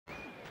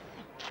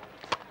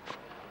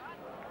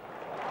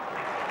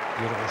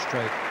Beautiful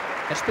straight.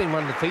 That's been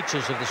one of the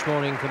features of this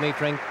morning for me,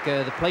 Frank,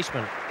 the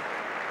placement.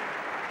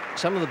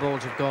 Some of the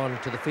balls have gone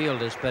to the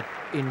fielders, but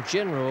in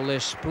general, they're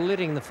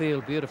splitting the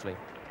field beautifully.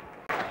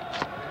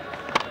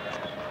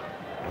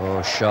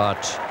 Oh,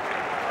 shot.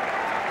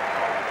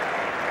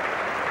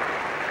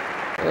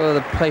 Oh,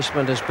 the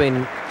placement has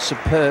been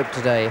superb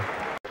today.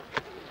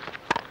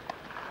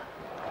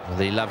 Well,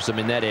 he loves them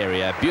in that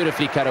area.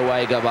 Beautifully cut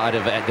away out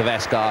of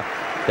Gavaskar.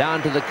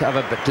 Down to the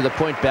cover, but to the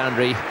point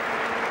boundary.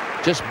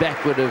 Just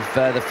backward of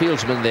the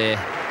fieldsman there.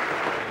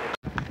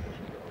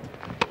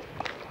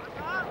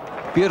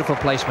 Beautiful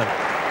placement.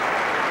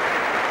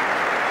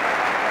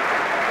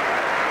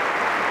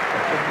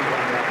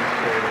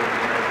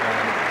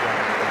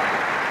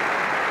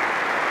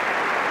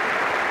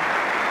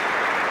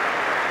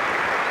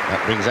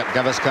 That brings up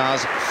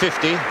Gavaskar's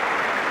 50.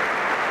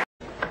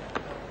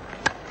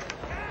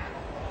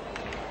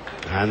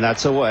 And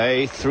that's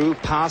away through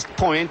past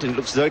point, and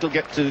looks as though it'll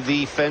get to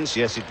the fence.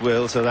 Yes, it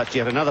will. So that's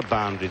yet another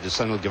boundary to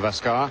Sunil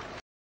Gavaskar.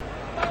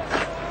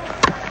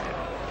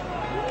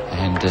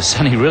 And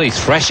Sunny really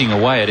thrashing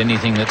away at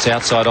anything that's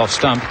outside off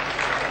stump.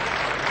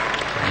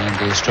 And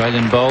the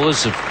Australian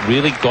bowlers have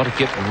really got to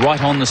get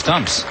right on the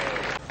stumps.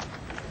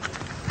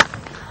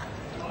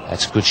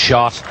 That's a good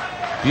shot.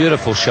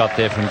 Beautiful shot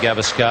there from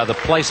Gavaskar. The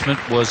placement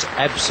was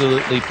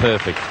absolutely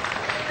perfect.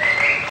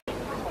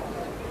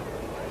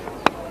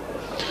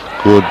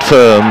 Good,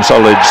 firm,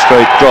 solid,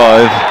 straight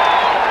drive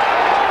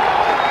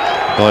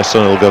by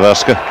Sunil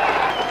Gavaskar.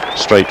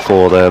 Straight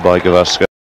four there by Gavaskar.